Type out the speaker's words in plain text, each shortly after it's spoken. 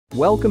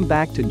Welcome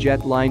back to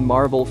Jetline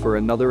Marvel for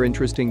another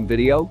interesting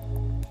video.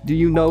 Do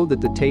you know that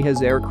the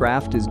Tejas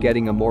aircraft is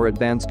getting a more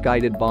advanced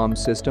guided bomb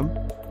system?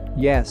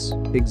 Yes,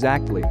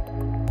 exactly.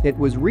 It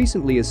was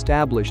recently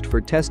established for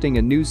testing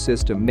a new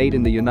system made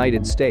in the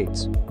United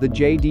States, the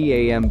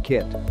JDAM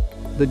kit.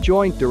 The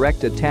Joint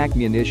Direct Attack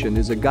Munition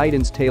is a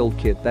guidance-tailed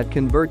kit that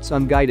converts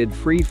unguided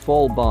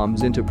free-fall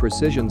bombs into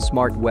precision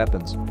smart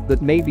weapons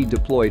that may be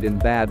deployed in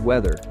bad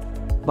weather.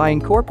 By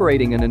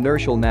incorporating an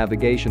inertial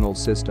navigational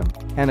system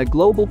and a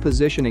global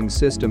positioning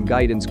system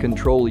guidance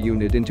control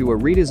unit into a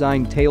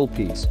redesigned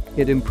tailpiece,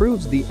 it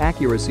improves the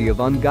accuracy of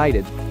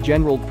unguided,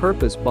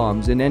 general-purpose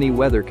bombs in any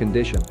weather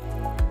condition.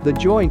 The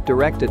Joint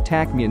Direct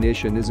Attack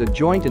Munition is a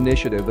joint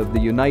initiative of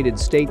the United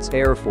States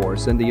Air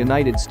Force and the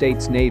United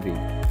States Navy.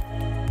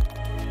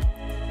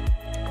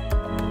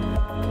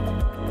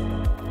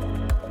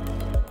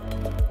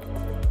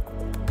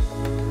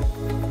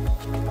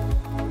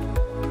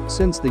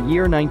 Since the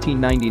year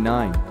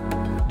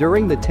 1999.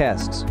 During the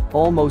tests,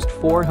 almost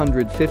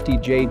 450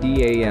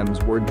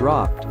 JDAMs were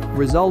dropped,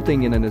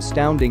 resulting in an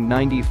astounding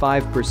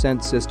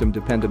 95% system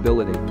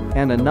dependability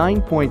and a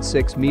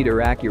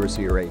 9.6-meter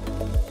accuracy rate.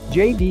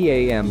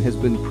 JDAM has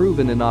been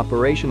proven in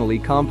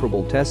operationally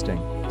comparable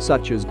testing,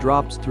 such as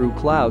drops through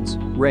clouds,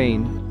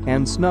 rain,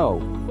 and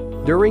snow.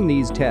 During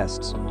these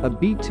tests, a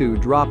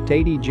B-2 dropped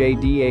 80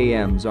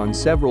 JDAMs on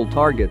several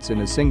targets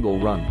in a single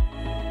run.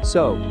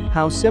 So,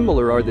 how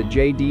similar are the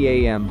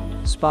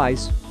JDAM,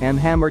 Spice, and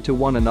Hammer to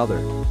one another?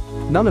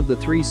 None of the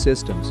three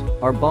systems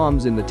are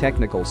bombs in the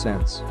technical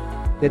sense.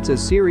 It's a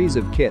series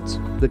of kits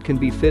that can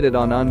be fitted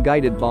on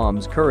unguided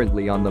bombs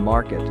currently on the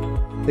market.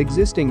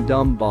 Existing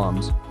dumb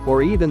bombs,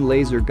 or even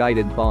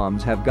laser-guided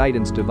bombs, have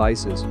guidance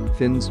devices,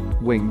 fins,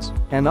 wings,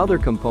 and other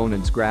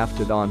components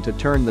grafted on to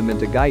turn them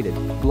into guided,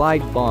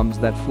 glide bombs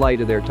that fly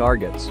to their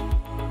targets.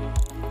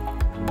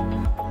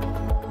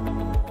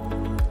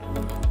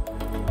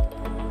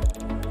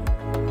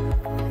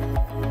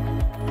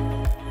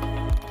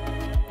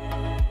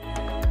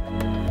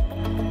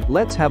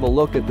 Let's have a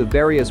look at the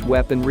various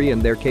weaponry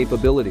and their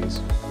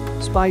capabilities.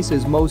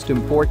 Spice's most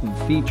important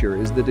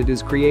feature is that it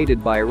is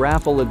created by a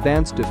Rafale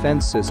advanced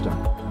defense system.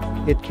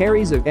 It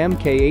carries a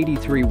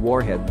Mk-83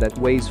 warhead that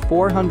weighs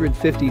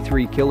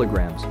 453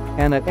 kilograms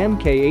and a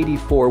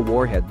Mk-84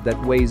 warhead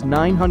that weighs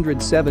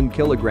 907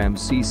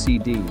 kilograms.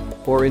 CCD,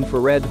 or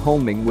infrared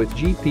homing with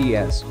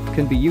GPS,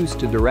 can be used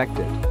to direct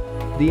it.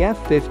 The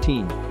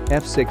F-15,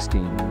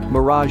 F-16,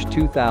 Mirage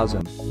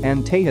 2000,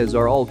 and Tejas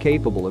are all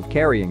capable of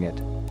carrying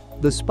it.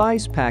 The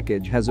Spice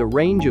package has a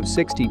range of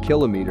 60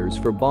 kilometers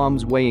for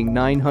bombs weighing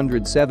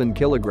 907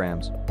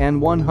 kilograms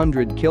and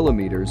 100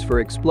 kilometers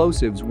for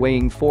explosives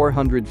weighing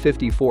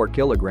 454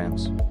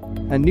 kilograms.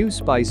 A new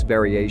Spice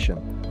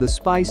variation, the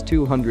Spice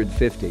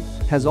 250,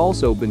 has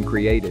also been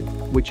created,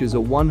 which is a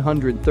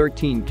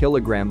 113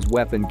 kilograms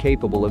weapon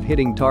capable of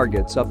hitting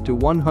targets up to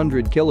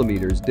 100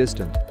 kilometers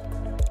distant.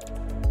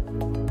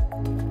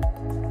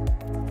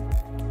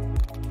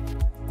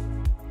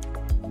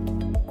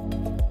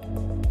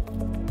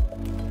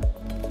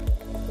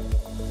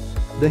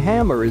 The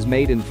Hammer is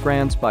made in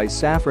France by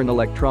Safran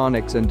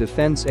Electronics, and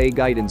Defense A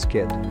guidance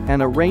kit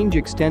and a range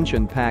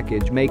extension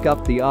package make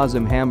up the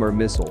awesome Hammer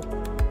missile.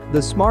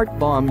 The Smart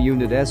Bomb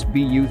Unit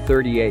SBU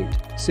 38,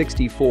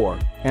 64,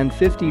 and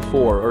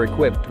 54 are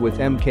equipped with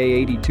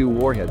Mk-82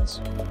 warheads.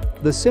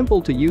 The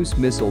simple-to-use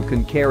missile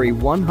can carry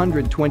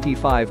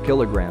 125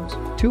 kilograms,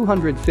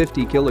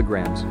 250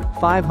 kilograms,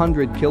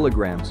 500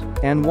 kilograms,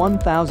 and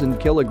 1,000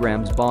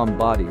 kilograms bomb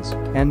bodies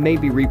and may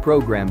be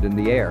reprogrammed in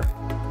the air.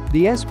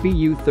 The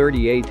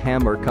SBU-38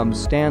 Hammer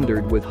comes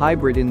standard with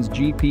hybrid INS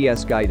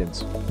GPS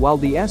guidance, while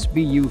the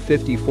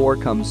SBU-54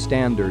 comes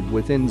standard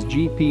with INS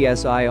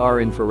GPS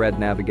IR infrared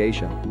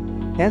navigation.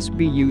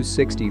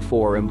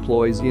 SBU-64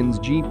 employs INS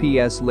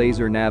GPS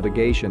laser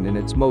navigation in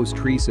its most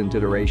recent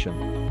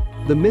iteration.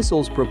 The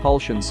missile's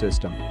propulsion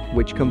system,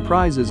 which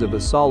comprises of a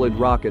solid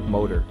rocket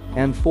motor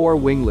and 4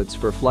 winglets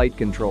for flight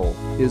control,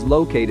 is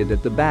located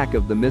at the back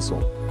of the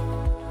missile.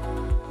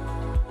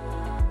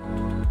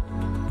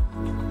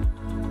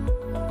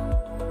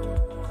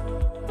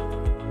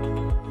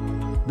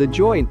 The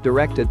Joint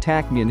Direct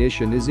Attack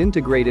Munition is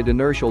integrated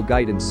inertial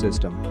guidance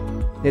system.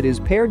 It is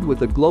paired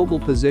with a Global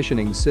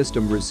Positioning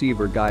System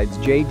receiver guides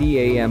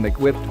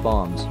JDAM-equipped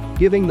bombs,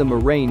 giving them a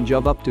range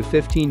of up to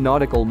 15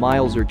 nautical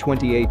miles or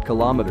 28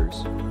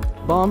 kilometers.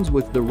 Bombs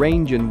with the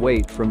range and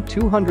weight from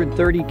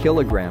 230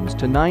 kilograms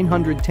to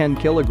 910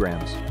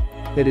 kilograms.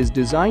 It is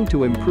designed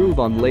to improve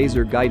on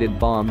laser-guided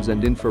bombs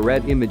and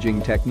infrared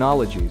imaging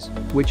technologies,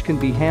 which can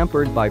be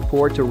hampered by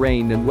poor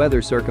terrain and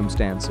weather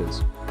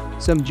circumstances.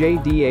 Some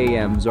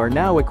JDAMs are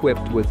now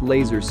equipped with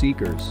laser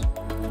seekers.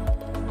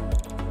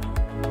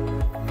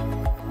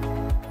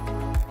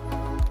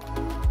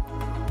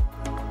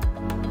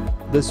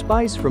 The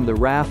Spice from the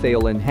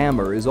Rafale and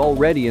Hammer is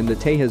already in the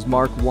Tejas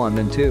Mark I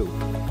and II.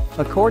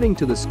 According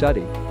to the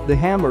study, the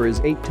Hammer is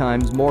 8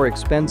 times more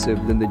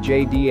expensive than the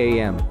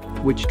JDAM,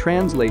 which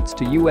translates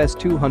to US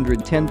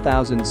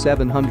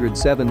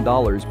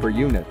 $210,707 per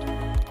unit.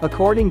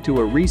 According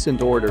to a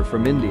recent order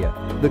from India,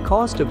 the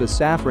cost of a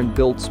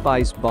saffron-built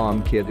spice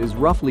bomb kit is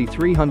roughly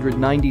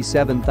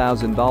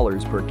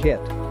 $397,000 per kit.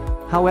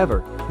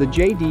 However, the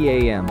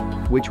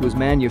JDAM, which was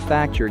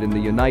manufactured in the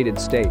United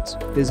States,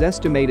 is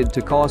estimated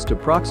to cost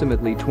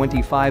approximately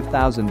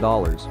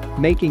 $25,000,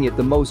 making it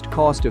the most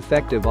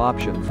cost-effective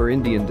option for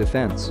Indian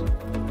defense.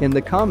 In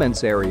the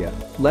comments area,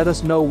 let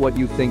us know what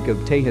you think of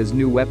Tejas'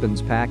 new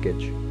weapons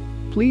package.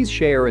 Please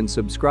share and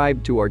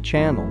subscribe to our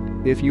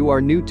channel if you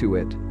are new to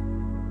it.